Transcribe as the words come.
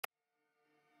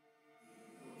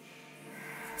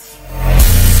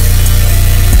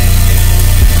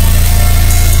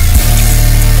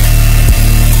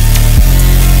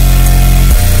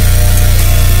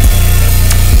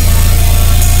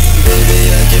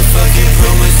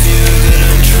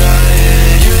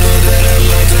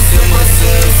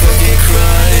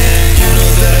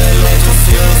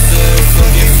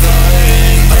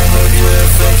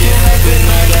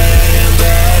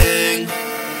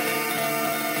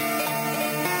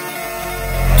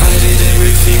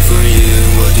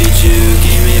What did you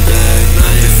give me back?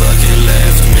 Now you fucking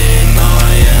left me. Now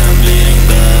I am bleeding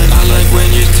back. I like when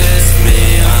you test me,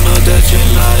 I know that you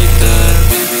like that.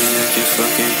 Baby, I can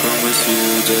fucking promise you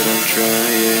that I'm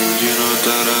trying. You know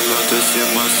that I love to see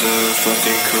myself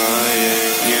fucking crying.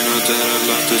 You know that I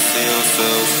love to see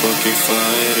yourself fucking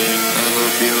fighting. I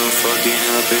hope you are fucking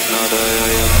happy now that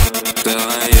I am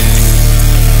dying.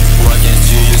 Why can't